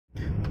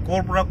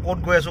ক'ৰ পৰা ক'ত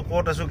গৈ আছোঁ,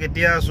 ক'ত আছোঁ,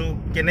 কেতিয়া আছোঁ,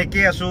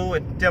 কেনেকৈ আছোঁ,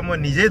 এতিয়া মই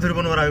নিজেই ধৰিব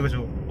নোৱাৰা হৈ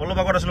গৈছোঁ। অলপ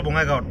আগত আছিলোঁ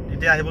বঙাইগাঁৱত,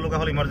 এতিয়া আহিব লগা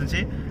হ'ল ইমাৰ্জেঞ্চি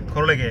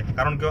ঘৰলৈকে।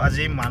 কাৰণ কিয়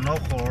আজি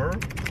মানসৰ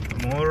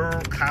মোৰ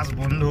খাস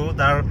বন্ধু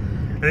তাৰ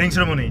ৰিং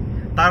চেৰেমনি,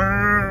 তাৰ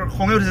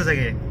খঙে উঠিছে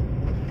চাগে।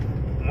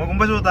 মই গম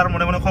পাইছোঁ তাৰ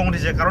মনে মনে খং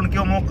উঠিছে। কাৰণ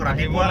কিয় মোক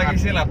ৰাতিপুৱা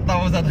লাগিছিল 8টা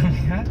বজাত,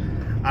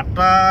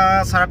 8টা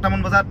 8:30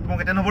 মান বজাত মোক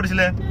এটেণ্ড হ'ব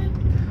দিছিলে।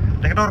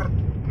 তেখেতৰ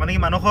মানে কি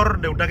মানসৰ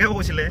দেউতাকেও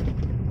কৈছিলে,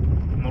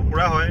 মোৰ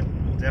খুৰা হয়,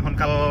 যে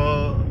সোনকাল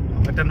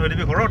এটেণ্ড হৈ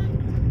দিবি ঘৰত।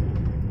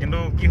 কিন্তু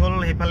কি হ'ল,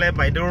 সেইফালে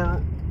বাইদেউৰ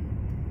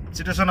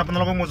চিটুৱেশ্যন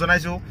আপোনালোকক মই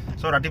জনাইছোঁ।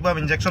 চ' ৰাতিপুৱা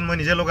ইনজেকশ্যন মই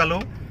নিজে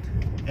লগালোঁ,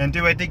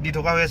 এণ্টিবায়'টিক দি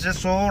থকা হৈ আছে।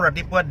 চ'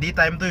 ৰাতিপুৱা দি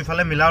টাইমটো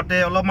ইফালে মিলাওঁতে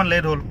অলপমান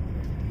লেট হ'ল।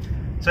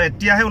 চ'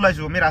 এতিয়াহে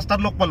ওলাইছোঁ। আমি ৰাস্তাত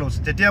লগ পালোঁ।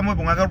 যেতিয়া মই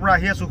বঙাইগাঁৱৰ পৰা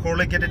আহি আছোঁ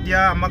ঘৰলৈকে, তেতিয়া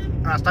আমাক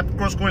ৰাস্তাত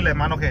ক্ৰছ কৰিলে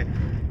মানসে।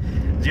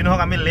 যি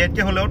নহওক আমি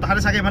লেটকৈ হ'লেও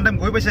তাহাঁতে চাগে ইমান টাইম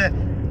গৈ পাইছে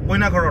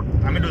কইনা ঘৰত।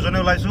 আমি দুজনে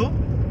ওলাইছোঁ,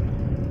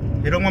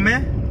 হিৰং মামে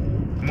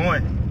মই।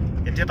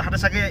 এতিয়া তাহাঁতে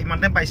চাগে ইমান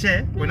টাইম পাইছে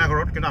কইনা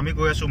ঘৰত, কিন্তু আমি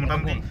গৈ আছোঁ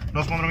মোটামুটি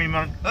 10-15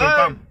 মিনিটমান গৈ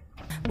পাম।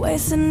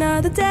 Waste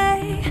another day,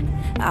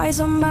 eyes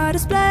on my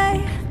display.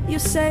 You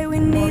say we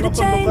need a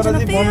change and I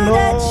feel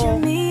that you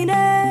mean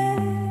it.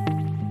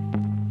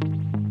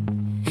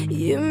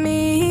 You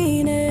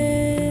mean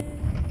it.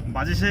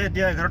 বাজিছে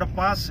এতিয়া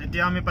 11:05।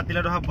 এতিয়া আমি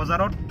পাতিলা দহা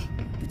বজাৰত,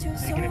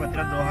 এইখিনি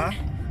পাতিলা দহা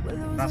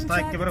ৰাস্তা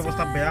একেবাৰে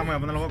অৱস্থা বেয়া। মই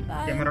আপোনালোকক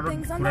কেমেৰাটো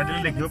ঘূৰাই দিলে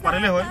দেখিব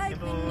পাৰিলে হয়,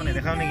 কিন্তু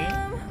নেদেখাও নেকি।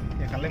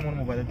 দেখালে মোৰ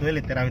মোবাইলটোৱে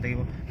লেতেৰা হৈ থাকিব।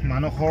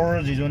 মানসৰ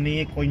যিজনী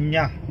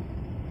কন্যা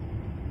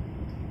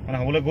মানে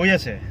হ'বলৈ গৈ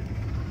আছে,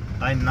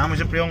 তাইৰ নাম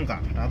হৈছে প্ৰিয়ংকা।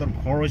 তাহাঁতৰ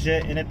ঘৰ হৈছে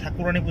এনে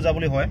ঠাকুৰাণী পূজা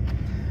বুলি হয়,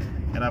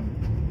 এটা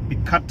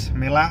বিখ্যাত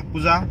মেলা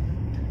পূজা।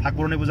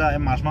 ঠাকুৰণী পূজা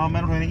মাৰ্চ মাহৰ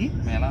মানত হয় নেকি?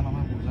 মেলা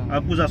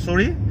নহয়, পূজা,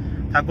 চৰি,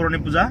 ঠাকুৰণী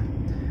পূজা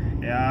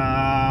এয়া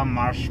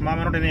মাৰ্চ মাহ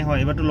মানত এনেই হয়।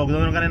 এইবাৰতো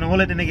লকডাউনৰ কাৰণে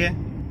নহ'লে তেনেকৈ,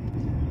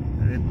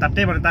 তাতে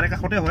মানে তাৰে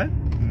কাষতে হয়।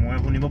 মই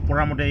শুনিব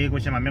পৰা মতে এই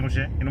কৈছে, মামীয়ে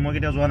কৈছে, কিন্তু মই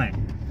কেতিয়াও যোৱা নাই।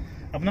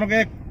 আপোনালোকে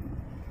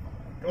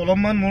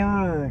অলপমান মোৰ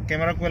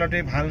কেমেৰা কোৱালিটি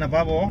ভাল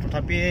নাপাব,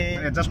 তথাপি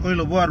এডজাষ্ট কৰি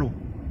ল'ব আৰু।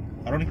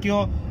 কাৰণ কিয়,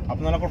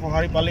 আপোনালোকৰ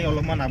সঁহাৰি পালেই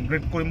অলপমান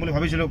আপগ্ৰেড কৰিম বুলি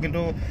ভাবিছিলোঁ,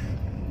 কিন্তু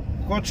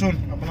কওকচোন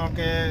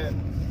আপোনালোকে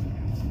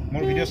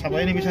মোৰ ভিডিঅ'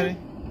 চাবই নিবিচাৰে।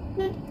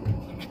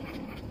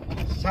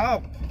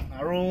 চাওক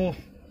আৰু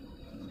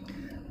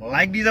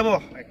লাইক দি যাব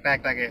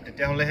একটাকৈ,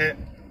 তেতিয়াহ'লেহে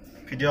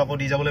ভিডিঅ' আকৌ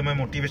দি যাবলৈ মই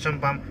মটিভেশ্যন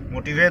পাম,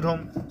 মটিভেট হ'ম।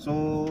 চ'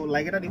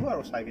 লাইক এটা দিব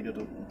আৰু চাই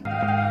ভিডিঅ'টো।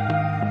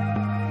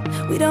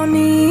 We don't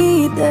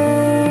need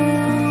them.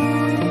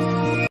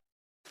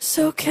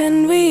 So can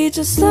we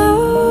just slow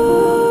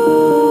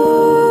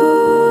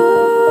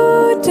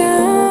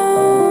down?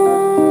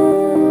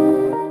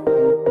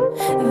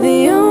 The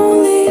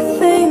only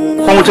thing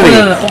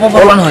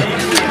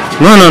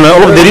নহয়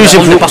অলপ দেৰি হৈছে,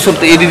 পাছত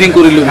এডিটিং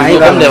কৰিলোঁ।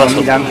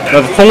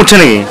 খং উঠছে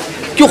নেকি?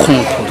 কিয় খং?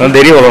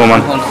 দেৰি হ'ল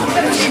অলপমান।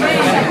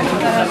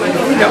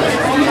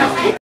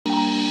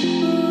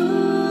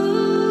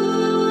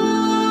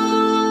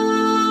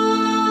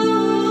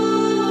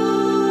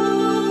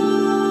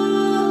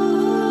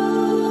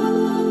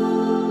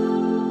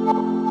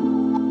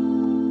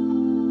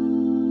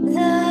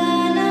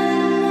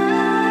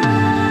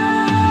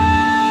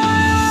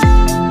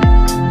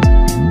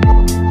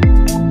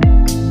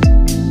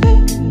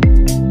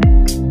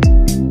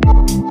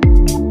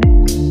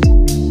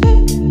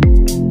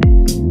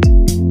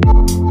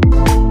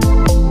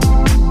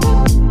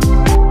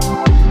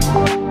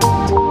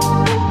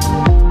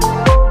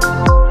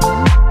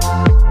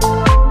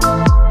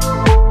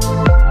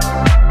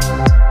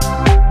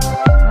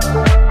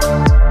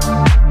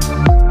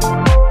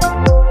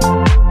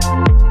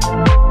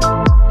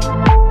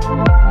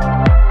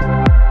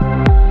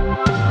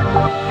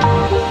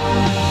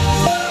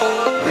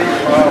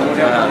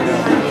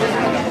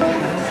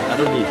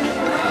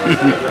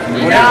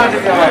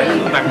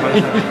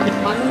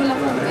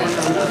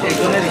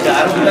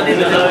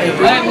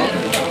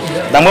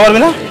 দাম পাৰবি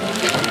না?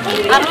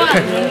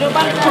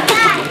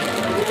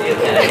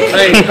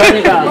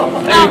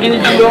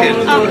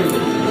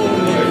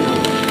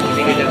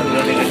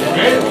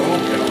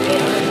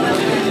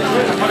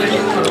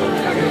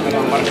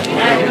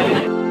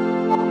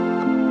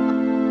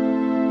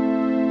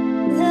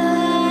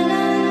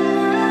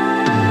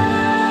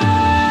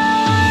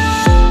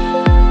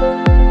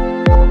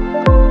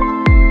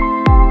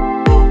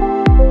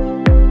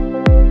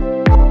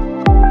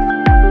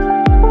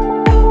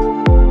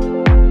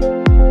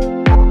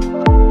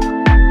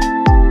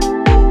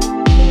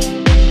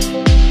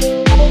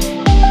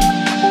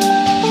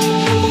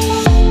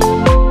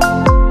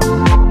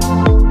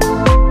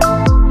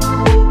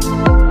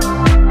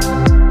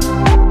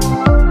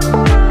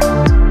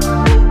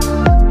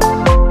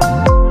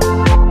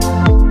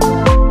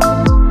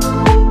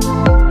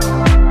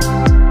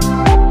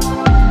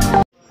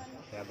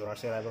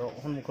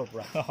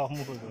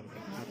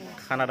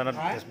 খানা দানাত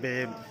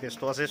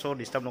ব্যস্ত আছে, চ'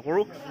 ডিষ্টাৰ্ব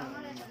নকৰোঁ।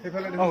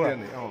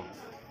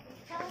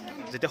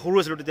 যেতিয়া সৰু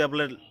আছিলোঁ তেতিয়া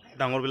বোলে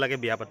ডাঙৰবিলাকে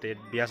বিয়া পাতে,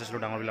 বিয়া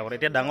চাইছিলোঁ ডাঙৰবিলাকৰ।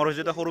 এতিয়া ডাঙৰ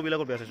হৈছোঁ, এতিয়া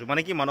সৰুবিলাকৰ বিয়া চাইছোঁ।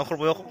 মানে কি মানুহৰ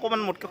বয়স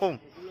অকণমান মোতকৈ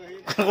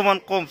অকণমান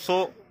কম। চ'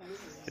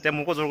 এতিয়া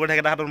মোকো জোৰ কৰি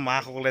থাকে তাহাঁতৰ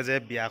মাসকলে যে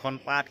বিয়াখন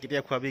পাত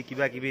কেতিয়া খুৱাবি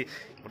কিবা কিবি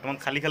বৰ্তমান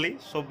খালী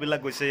চববিলাক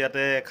গৈছে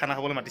ইয়াতে খানা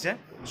খাবলৈ মাতিছে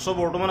চব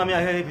বৰ্তমান আমি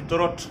আহি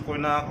ভিতৰত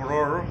কইনা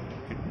ঘৰৰ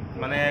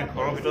মানে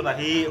ঘৰৰ ভিতৰত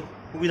আহি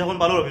সুবিধাখন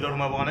পালোঁ ভিতৰত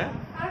সোমাবৰ কাৰণে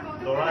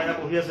ল'ৰা এয়া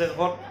পঢ়ি আছে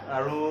ঘৰত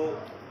আৰু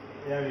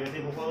ইয়াৰ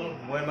ৰিলেটিভসকল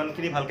মই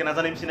ইমানখিনি ভালকৈ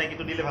নাজানিম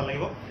চিনাকিটো দিলে ভাল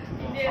লাগিব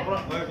আপোনাৰ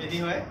হয় বিধি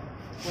হয়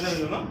কোনে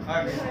বিধি ন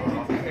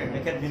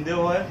এখেত ভিনদেউ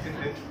হয়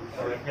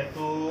আৰু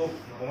এখেতটো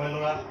সময়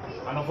ল'ৰা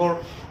মানসৰ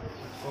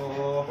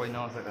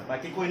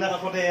বাকী কইনা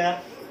কাষতে এয়া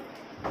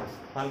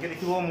ভালকৈ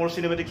দেখিব মোৰ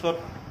চিনেমেটিক্সত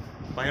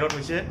বাহিৰত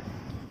হৈছে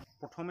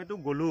প্ৰথমেতো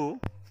গ'লোঁ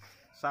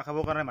চাহ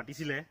খাবৰ কাৰণে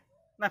মাতিছিলে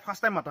নাই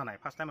ফাৰ্ষ্ট টাইম মাতা নাই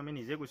ফাৰ্ষ্ট টাইম আমি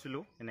নিজে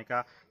গৈছিলোঁ এনেকুৱা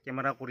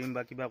কেমেৰা কৰিম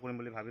বা কিবা কৰিম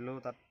বুলি ভাবিলোঁ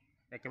তাত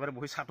একেবাৰে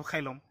বহি চাহটো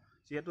খাই ল'ম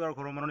যিহেতু আৰু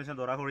ঘৰৰ মানুহৰ নিচিনা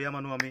দৰাঘৰীয়া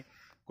মানুহ আমি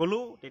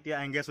গ'লোঁ তেতিয়া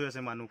এংগেজ হৈ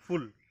আছে মানুহ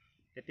ফুল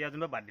তেতিয়া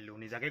যেনিবা বাদ দিলোঁ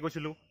নিজাকৈ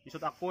গৈছিলোঁ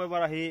পিছত আকৌ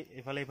এবাৰ আহি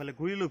এইফালে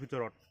ঘূৰিলোঁ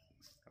ভিতৰত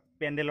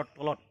পেণ্ডেলৰ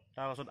তলত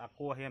তাৰপাছত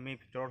আকৌ আহি আমি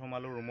ভিতৰত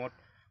সোমালোঁ ৰুমত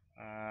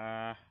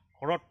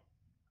ঘৰত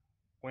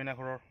কইনা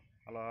ঘৰৰ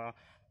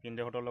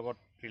ভিনদেউহঁতৰ লগত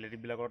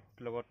ৰিলেটিভবিলাকৰ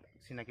লগত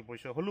চিনাকি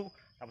পৰিচয় হ'লোঁ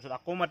তাৰপিছত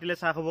আকৌ মাতিলে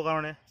চাহ খাবৰ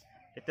কাৰণে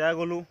এতিয়া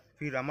গ'লোঁ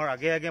ভিৰ আমাৰ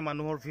আগে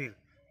মানুহৰ ভিৰ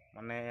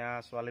মানে এয়া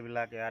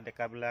ছোৱালীবিলাক এয়া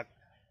ডেকাবিলাক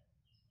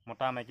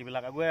মতা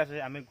মাইকীবিলাক আগুৱাই আছে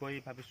আমি গৈ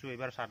ভাবিছোঁ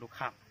এইবাৰ চাহটো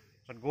খাম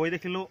তাৰপিছত গৈ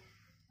দেখিলোঁ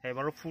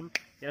সেইবাৰো ফুল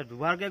এতিয়া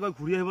দুবাৰকৈ গৈ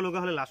ঘূৰি আহিব লগা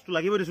হ'লে লাজটো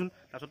লাগিবই দেচোন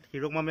তাৰপিছত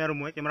হিৰক মামী আৰু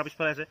মই কেমেৰা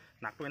পিছফালে আছে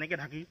নাকটো এনেকৈ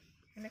ঢাকি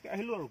এনেকৈ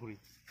আহিলোঁ আৰু ঘূৰি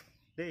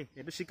দেই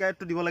এইটো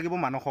চিকায়তটো দিব লাগিব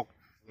মানসক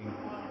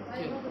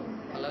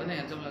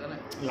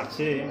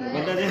লাগছে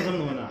মোবাইলটো যে হেণ্ডচাম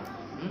নহয় না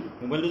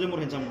মোবাইলটো যে মোৰ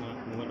হেণ্ডচাম নহয়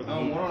মোবাইলটো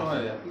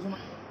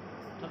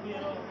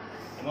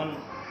ইমান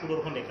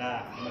সুদৰ্শন ডেকা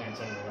ইমান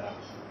হেণ্ডচাম লগা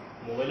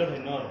মোবাইলৰ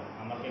ধন্য আৰু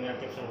আমাৰ কেমেৰা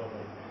কেপচাৰ কৰিব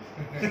পাৰি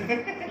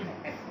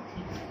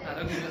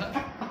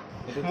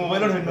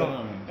মোবাইলৰ ধন্য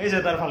এই যে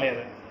তাৰ ফালে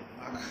আছে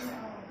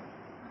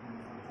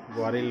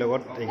বোৱাৰীৰ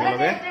লগত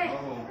একেলগে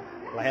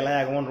লাহে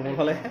আগমন ৰুমৰ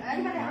ফালে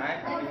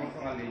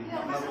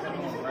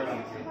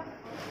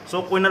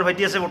চব কইনাৰ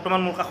ভাইটি আছে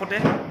বৰ্তমান মোৰ কাষতে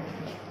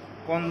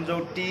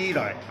কনজৌতি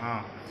ৰয়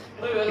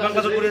কিমান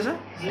কাজত কৰি আছে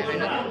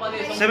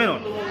 7ত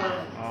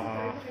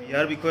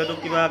ইয়াৰ বিষয়েতো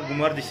কিবা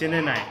গুমাৰ দিছেনে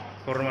নাই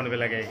ঘৰৰ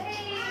মানুহবিলাকে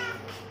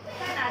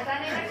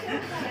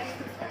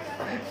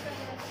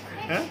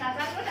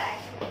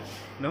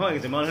নহয়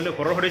যিমান হ'লেও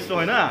ঘৰৰ সদস্য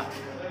হয় না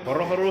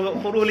ঘৰৰ সৰু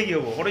হ'লে কি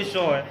হ'ব সদস্য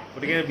হয়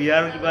গতিকে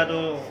বিয়াৰ কিবাটো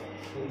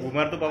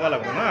গুমাৰটো পাব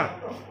লাগিব না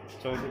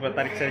চ' কিবা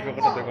তাৰিখ চাৰিখৰ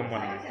কথাটো গম পোৱা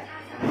নাই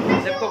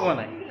একো কোৱা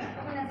নাই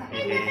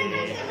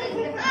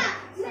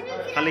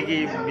খালি কি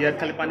বিয়াত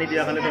খালি পানী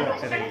দিয়া খালি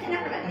আছে নেকি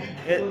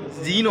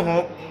যি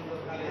নহওক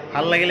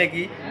ভাল লাগিলে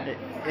কি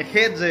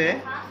এখেত যে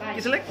কি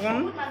আছিলে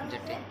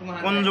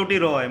কনজৌতি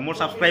ৰয় মোৰ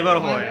ছাবস্ক্ৰাইবাৰ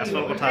হয়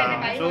আচল কথা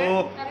চ'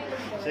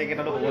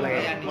 সেইকেইটাতো হ'ব লাগে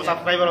মোৰ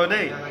ছাবস্ক্ৰাইবাৰ হয়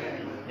দেই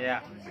এয়া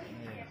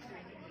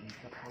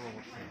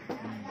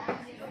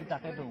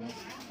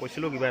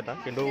কৈছিলোঁ কিবা এটা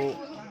কিন্তু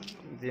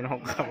যি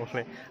নহওক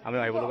খাবলৈ আমি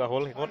আহিব লগা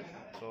হ'ল শেষত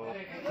চ'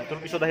 ইটোৰ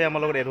পিছত আহি আমাৰ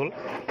লগত এড হ'ল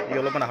ই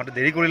অলপমান আহোঁতে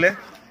দেৰি কৰিলে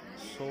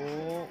চ'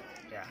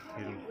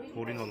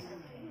 বহুত দিন হ'ল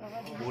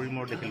বহুত দিন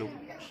মূৰত দেখিলোঁ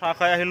চাহ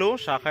খাই আহিলোঁ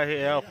চাহ খাই আহি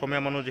এয়া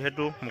অসমীয়া মানুহ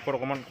যিহেতু মুখত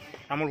অকণমান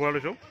তামোল ভৰাই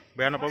লৈছোঁ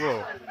বেয়া নাপাব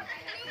আৰু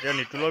এতিয়া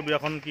নিতুলৰ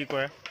বিয়াখন কি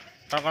কৰে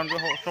তাৰ কাৰণটো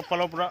চব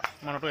ফালৰ পৰা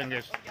মানুহটো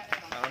এংগেজ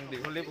কাৰণ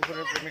দীঘলী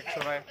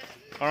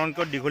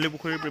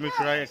পুখুৰীৰ প্ৰেমিক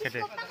চৰাই এখেতে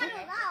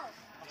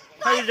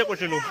খাই যে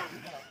কৈছিলোঁ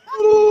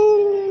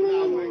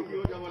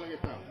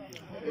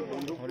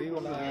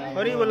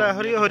হৰি বোলা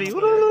হৰি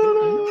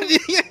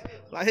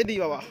লাহে দি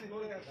বাবা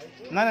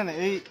নাই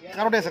এই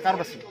কাৰত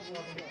আছে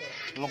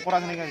লকৰ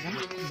আছে নেকি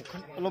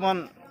অলপমান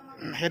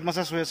হেড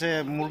মাছাজ হৈ আছে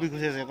মূৰ বিষ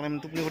হৈছে সেইকাৰণে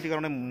টোপনি ক্ষতিৰ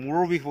কাৰণে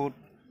মূৰৰ বিষ বহুত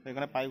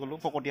সেইকাৰণে পাই গ'লোঁ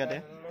ফকতীয়াতে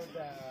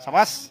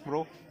চাবাচ ব্ৰ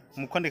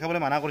মুখখন দেখাবলৈ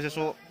মানা কৰিছে চ'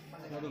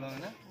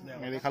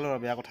 নেদেখালোঁ আৰু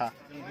বেয়া কথা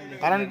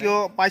কাৰণ কিয়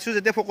পাইছোঁ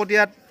যেতিয়া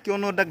ফকতীয়াত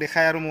কিয়নো তাক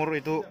দেখায় আৰু মোৰ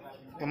এইটো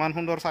ইমান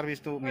সুন্দৰ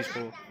ছাৰ্ভিচটো মিছ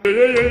কৰোঁ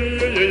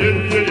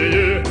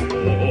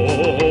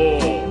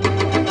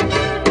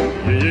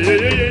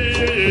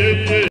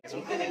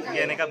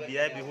এনেকুৱা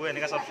বিয়াই বিহু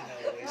এনেকুৱা চব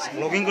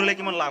ব্লগিং কৰিলে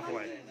কিমান লাভ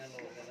হয়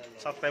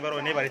ছাবস্ক্ৰাইবাৰ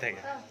এনেই বাঢ়ি থাকে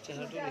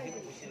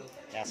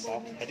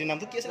সেইটো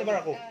নামটো কি আছিলে বাৰু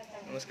আকৌ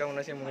নমস্কাৰ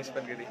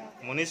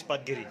মনীষ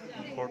পাটগিৰি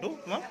ঘৰটো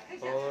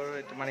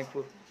তোমাৰ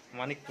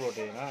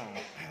মানিকপুৰতে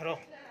ৰ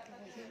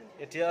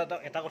এতিয়া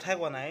এটা কথাই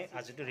কোৱা নাই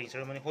আজিতো ৰিং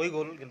চেৰেমনি হৈ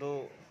গ'ল কিন্তু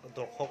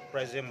দৰ্শক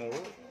প্ৰায় যে মোৰ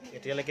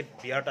এতিয়ালৈকে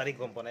বিয়াৰ তাৰিখ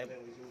গম পোৱা নাই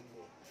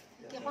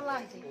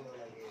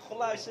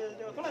খোলা হৈছে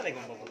গম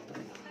পাব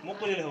মোক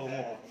কৰিলে হ'ব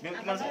মোক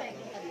কিমান আছে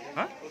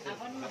হা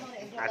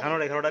আঘোণৰ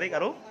 11 তাৰিখ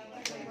আৰু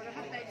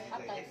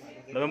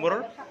নৱেম্বৰ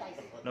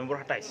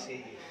 27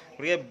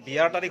 গতিকে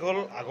বিয়াৰ তাৰিখ হ'ল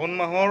আঘোণ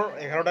মাহৰ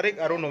 11 তাৰিখ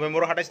আৰু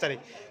নৱেম্বৰৰ 27 তাৰিখ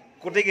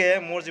গতিকে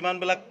মোৰ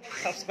যিমানবিলাক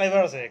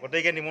ছাবস্ক্ৰাইবাৰ আছে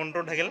গতিকে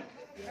নিমন্ত্ৰণ থাকিল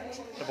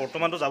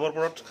বৰ্তমানটো যাবৰ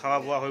পৰত খাৱা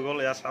বোৱা হৈ গ'ল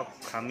এয়া চাওক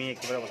খামি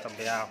একেবাৰে অৱস্থা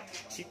বেয়া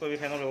কি কৰিবি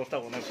ফেনৰ ব্যৱস্থা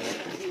বনাইছোঁ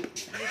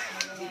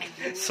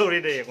চৰি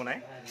দেই একো নাই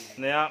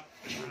এয়া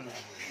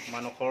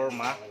মানসৰ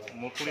মা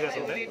মোৰ খুৰী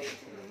আচলতে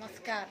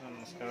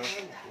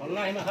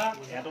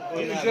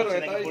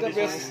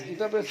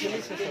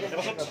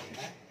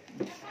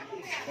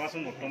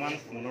কোৱাচোন বৰ্তমান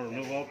মনৰ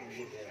অনুভৱ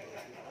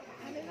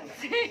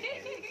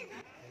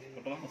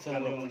বৰ্তমান আচ্ছা,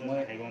 মই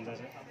আহিব মন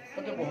আছে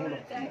তাতে বহু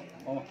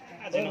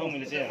আজি নহ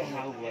মিলিছে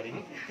শাহু বোৱাৰী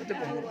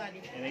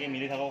এনেকৈ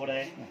মিলি থাকক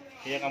সদায়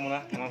সেয়ে কামনা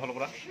আমাৰ ফালৰ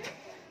পৰা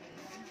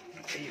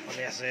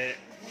এইফালে আছে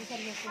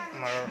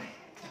আমাৰ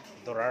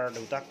দৰাৰ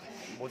দেউতাক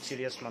বহুত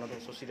চিৰিয়াছ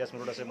মানুহটো চিৰিয়াছ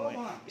মুডত আছে মই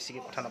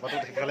বেছিকৈ কথা নাপাতোঁ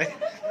তেতিয়াহ'লে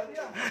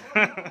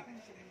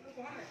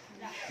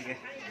ঠিক আছে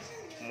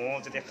মই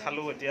যেতিয়া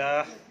খালোঁ এতিয়া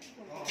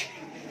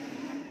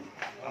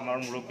আমাৰ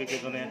মুৰব্বী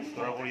কেইজনে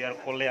দৰা পৰিয়াল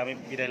ক'লে আমি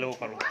বিদায় ল'ব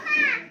পাৰোঁ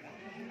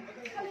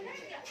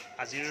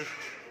আজিৰ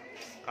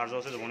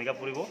কাৰ্যসূচী জমনিকা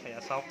পৰিব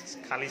এয়া চাওক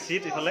খালী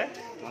চিট ইফালে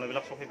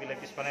মানুহবিলাক চব সেইবিলাক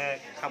পিছপানে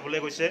খাবলৈ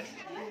গৈছে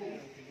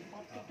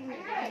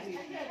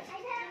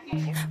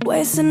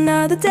Waste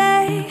another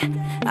day,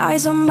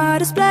 eyes on my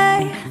display.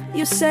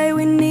 You say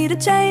we need a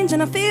change,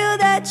 and I feel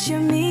that you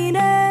mean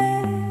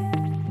it.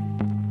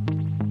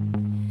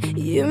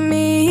 You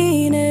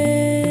mean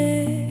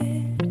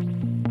it.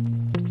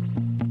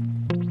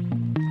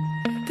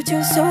 But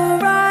you're so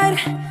right,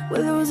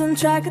 we're losing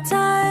track of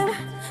time,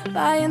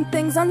 buying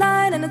things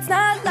online, and it's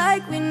not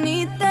like we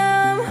need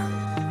them.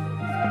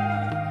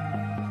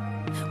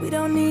 We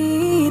don't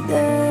need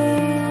them.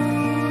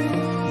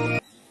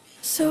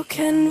 So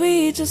can we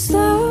just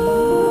slow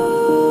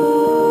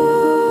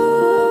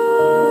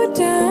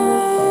down?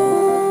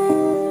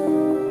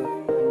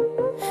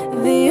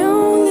 The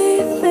only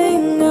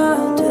thing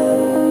I'll do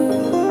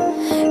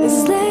is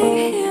lay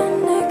here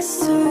next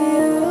to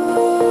you.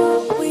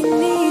 We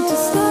need to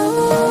slow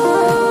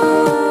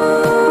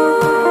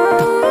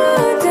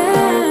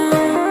down.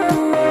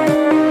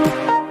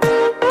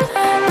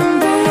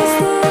 Embrace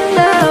the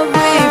love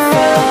we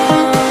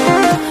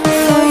found.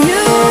 For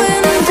you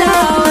and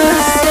I were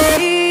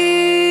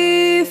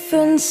safe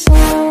and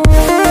sound.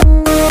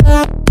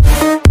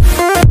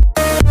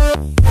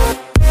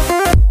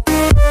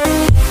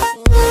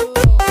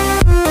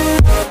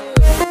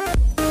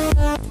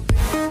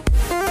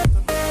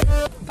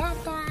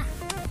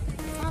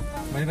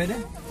 Bye bye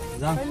deh.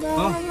 Zang.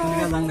 Oh, ini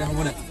kan Zang deh,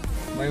 kamu deh.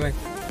 Bye bye.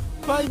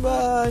 Bye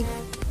bye.